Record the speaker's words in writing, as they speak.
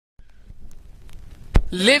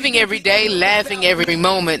Living every day, laughing every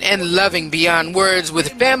moment, and loving beyond words with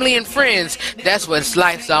family and friends. That's what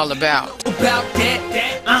life's all about. About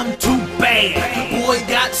that, I'm too bad. Boy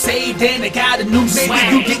got saved and I got a new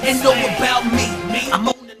swag. You didn't know about me. I'm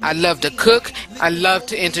on the I love to cook, I love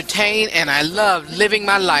to entertain, and I love living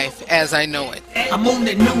my life as I know it. I'm on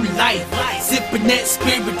that new life, sippin' that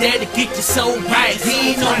spirit that'll get you so right.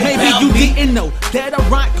 Maybe you didn't know that I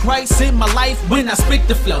rock Christ in my life when I spit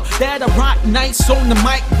the flow. That I rock nice on the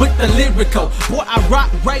mic with the lyrical. Boy, I rock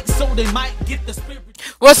right so they might get the spirit.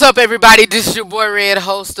 What's up, everybody? This is your boy Red,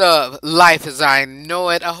 host of Life as I Know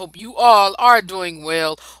It. I hope you all are doing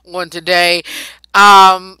well on today.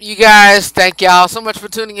 You guys, thank y'all so much for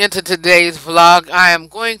tuning into today's vlog. I am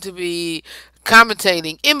going to be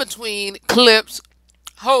commentating in between clips,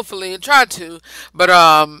 hopefully, and try to, but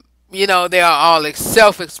they are all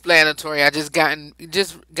self-explanatory. I just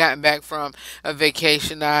gotten back from a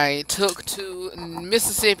vacation I took to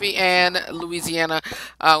Mississippi and Louisiana.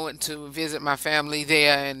 I went to visit my family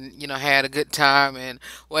there, and had a good time and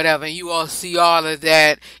whatever. And you all see all of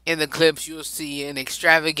that in the clips. You'll see an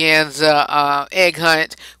extravaganza egg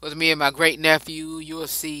hunt with me and my great nephew. You'll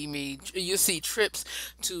see trips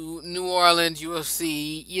to New Orleans. You will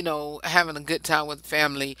see having a good time with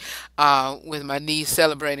family, with my niece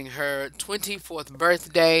celebrating her 24th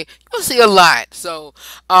birthday. You'll see a lot. So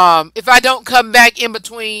if I don't come back in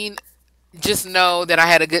between, just know that I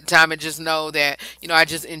had a good time, and just know that I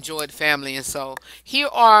just enjoyed family. And so here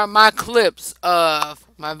are my clips of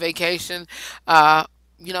my vacation,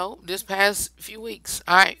 this past few weeks.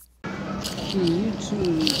 All right.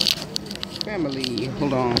 YouTube family,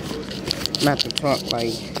 hold on. Not to talk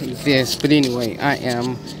like this, but anyway, I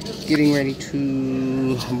am getting ready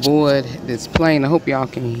to board this plane. I hope y'all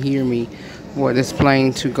can hear me. Board this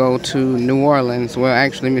plane to go to New Orleans. Well,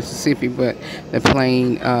 actually Mississippi, but the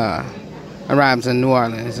plane arrives in New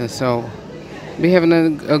Orleans. And so be having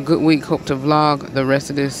a good week. Hope to vlog the rest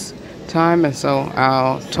of this time, and so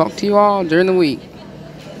I'll talk to you all during the week.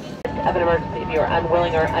 Of an emergency, if you are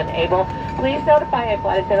unwilling or unable, please notify a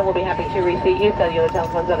flight attendant. We'll be happy to reseat you. Cellular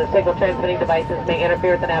telephones, other signal transmitting devices may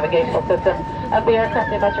interfere with the navigational system of the aircraft.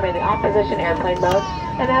 They must remain in on-position airplane mode.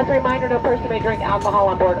 And as a reminder, no person may drink alcohol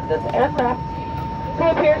on board of this aircraft. Who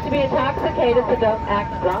appears to be intoxicated, so don't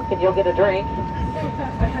act drunk and you'll get a drink.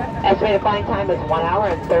 Estimated flying time is 1 hour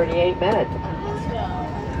and 38 minutes.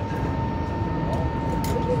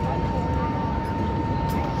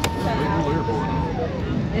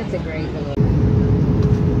 It's a great little.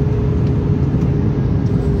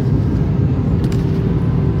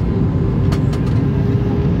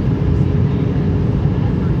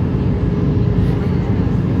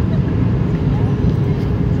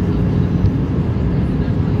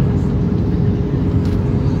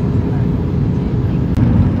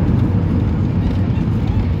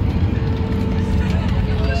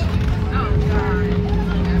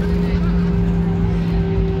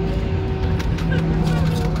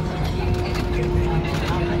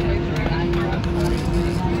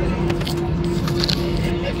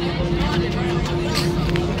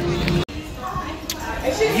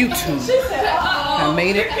 YouTube. I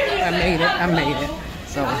made it.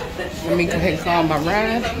 So let me go ahead and call my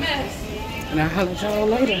ride, and I'll holler at y'all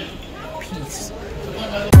later. Peace.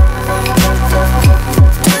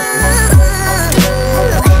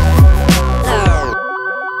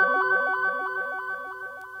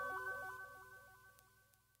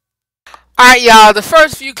 Alright, y'all, the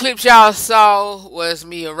first few clips y'all saw was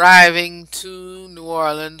me arriving to New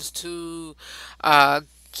Orleans to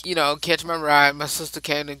catch my ride. My sister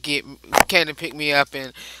came to pick me up,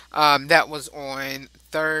 and that was on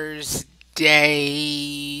Thursday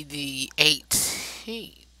the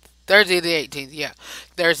 18th. Thursday the 18th, yeah.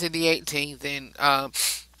 Thursday the 18th, and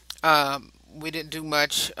we didn't do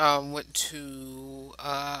much. Went to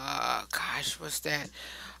what's that?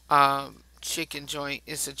 Chicken joint.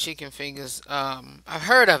 It's a chicken fingers. I've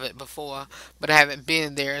heard of it before, but I haven't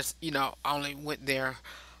been there. I only went there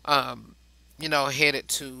headed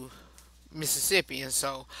to Mississippi, and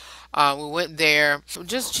so we went there.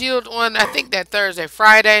 Just chilled on, I think, that Thursday,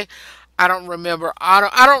 Friday. I don't remember.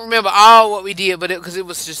 I don't remember all what we did, but because it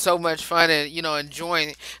was just so much fun and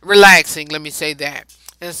enjoying, relaxing. Let me say that.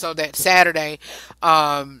 And so that Saturday,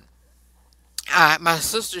 my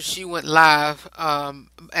sister, she went live,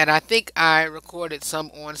 and I think I recorded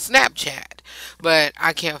some on Snapchat, but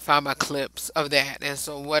I can't find my clips of that. And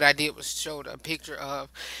so what I did was showed a picture of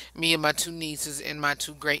me and my two nieces and my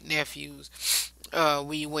two great nephews.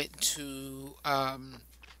 We went to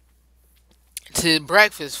to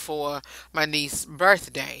breakfast for my niece's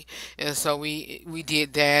birthday, and so we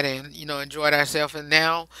did that, and enjoyed ourselves. And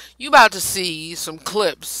now you about to see some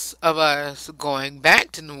clips of us going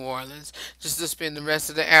back to New Orleans just to spend the rest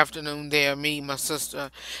of the afternoon there, me, my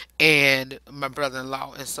sister, and my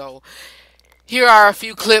brother-in-law. And so here are a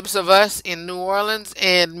few clips of us in New Orleans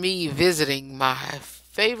and me visiting my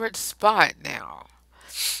favorite spot now,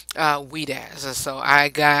 Weedas. And so I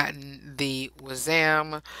got the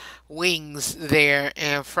Wazam wings there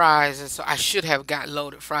and fries, and so I should have got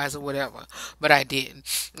loaded fries or whatever, but I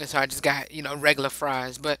didn't. And so I just got regular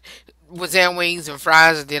fries, but Wazam wings and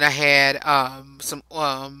fries, and then I had some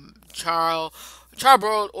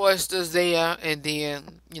charbroiled oysters there, and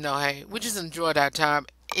then hey, we just enjoyed our time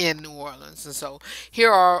in New Orleans. And so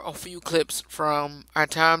here are a few clips from our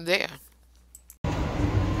time there.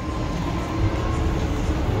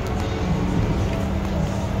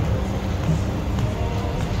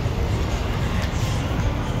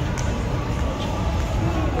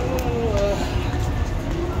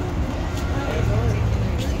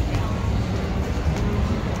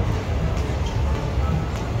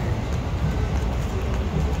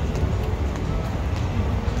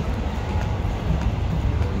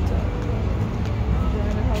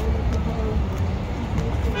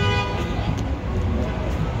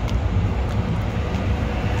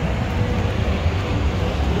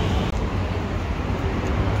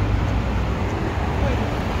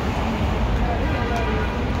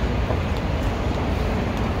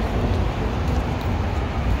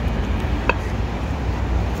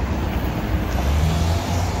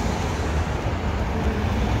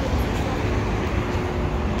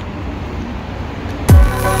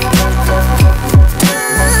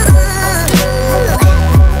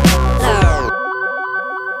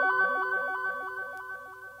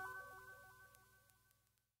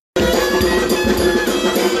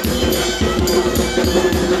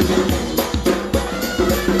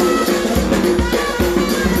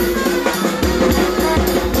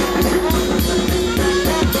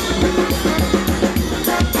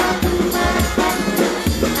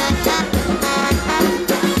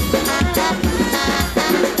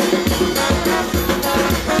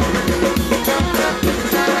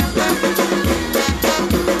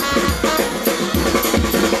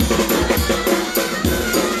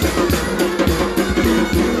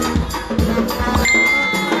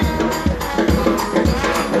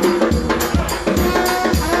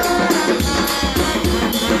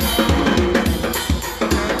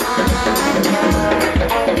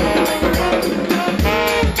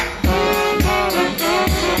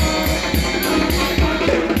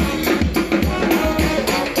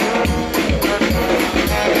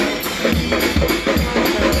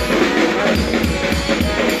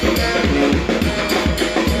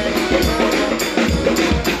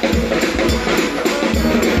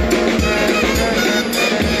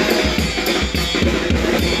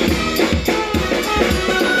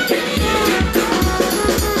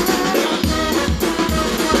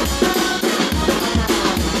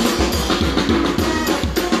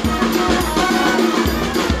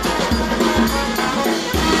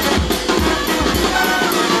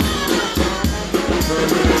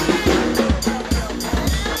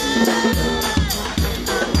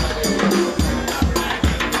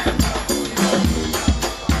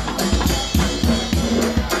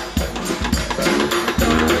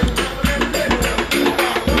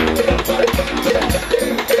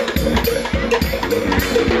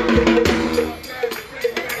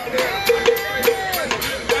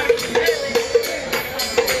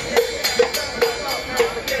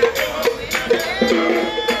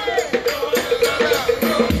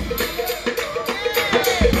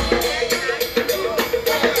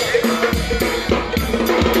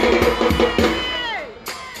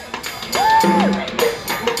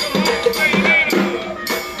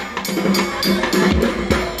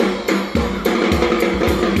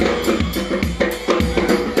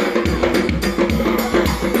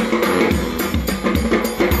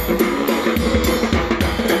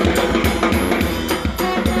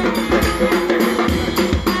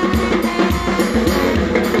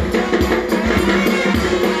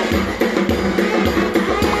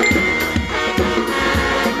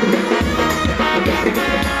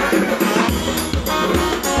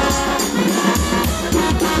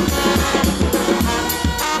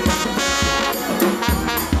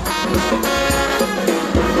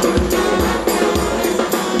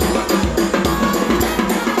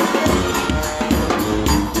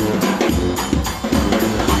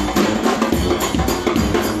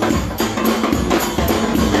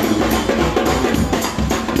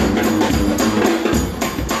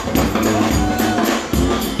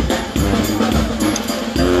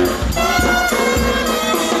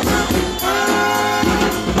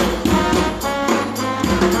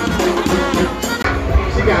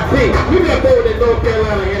 Hey, you got boy that North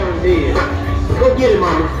Carolina Aaron dead. Go get it,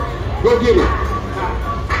 mama. Go get it.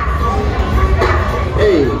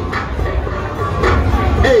 Hey.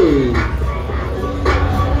 Hey.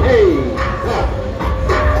 Hey.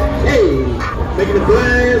 Hey. Making the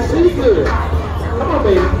blind see good. Come on,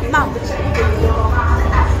 baby. Mom.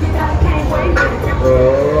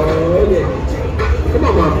 Oh, yeah. Come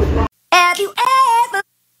on, mama. Have you ever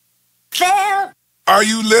felt? Are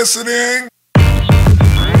you listening?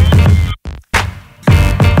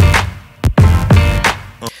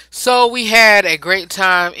 So we had a great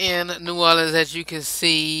time in New Orleans. As you can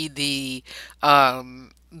see, the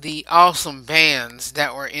awesome bands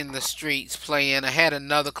that were in the streets playing. I had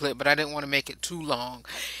another clip, but I didn't want to make it too long.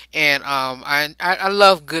 And I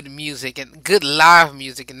love good music and good live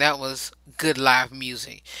music, and that was good live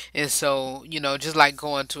music. And so, you know, just like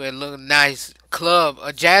going to a little nice club,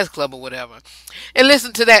 a jazz club or whatever, and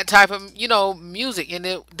listen to that type of, you know, music, and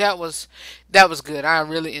that was good. I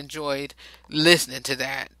really enjoyed listening to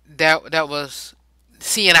that. That was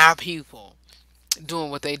seeing our people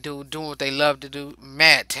doing what they do, doing what they love to do,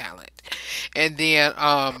 mad talent. And then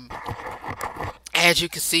as you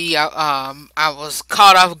can see, I was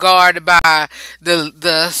caught off guard by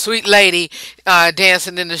the sweet lady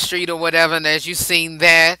dancing in the street or whatever, and as you seen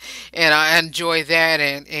that, and I enjoyed that,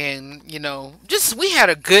 and you know, just we had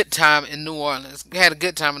a good time in New Orleans. We had a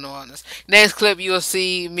good time in New Orleans. Next clip, you'll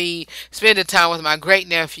see me spending time with my great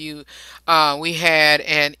nephew. We had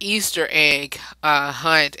an Easter egg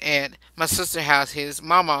hunt at my sister's house, his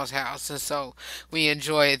mama's house, and so we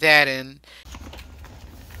enjoyed that. And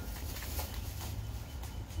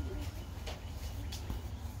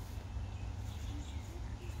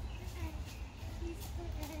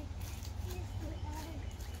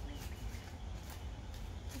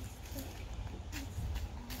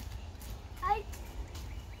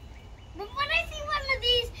But when I see one of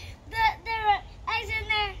these, there are eggs in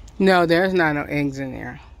there. No, there's not no eggs in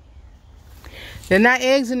there. There are not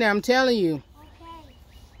eggs in there, I'm telling you. Okay.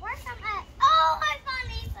 Where's some eggs? Oh, I found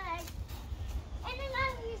these eggs. And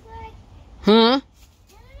another Easter egg. Hmm? And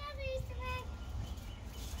another Easter egg.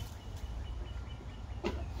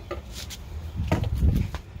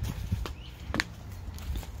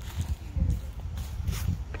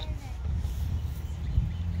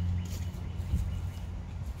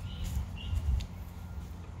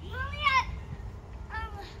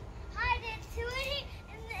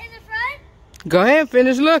 Go ahead and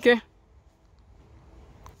finish looking.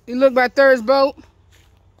 You look by Third's boat.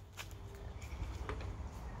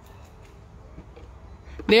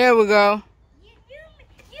 There we go. You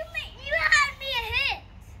had me a hit.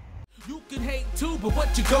 You can hate too, but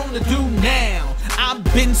what you gonna do now? I've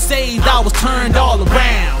been saved, I was turned all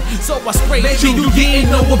around. So I sprayed you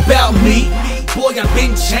didn't know about me. Boy, I've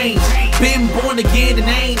been changed. Been born again and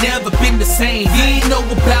I ain't never been the same. You ain't know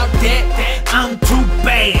about that, I'm too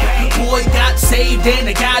bad. Boy, got saved and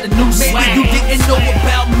I got a new swag. You didn't know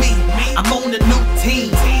about me, I'm on a new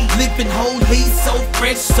team. Livin holy, so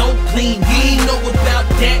fresh, so clean. You ain't know about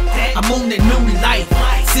that, I'm on that new life.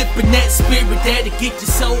 Sippin' that spirit that'll get you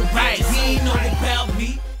so right. You ain't know about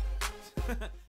me.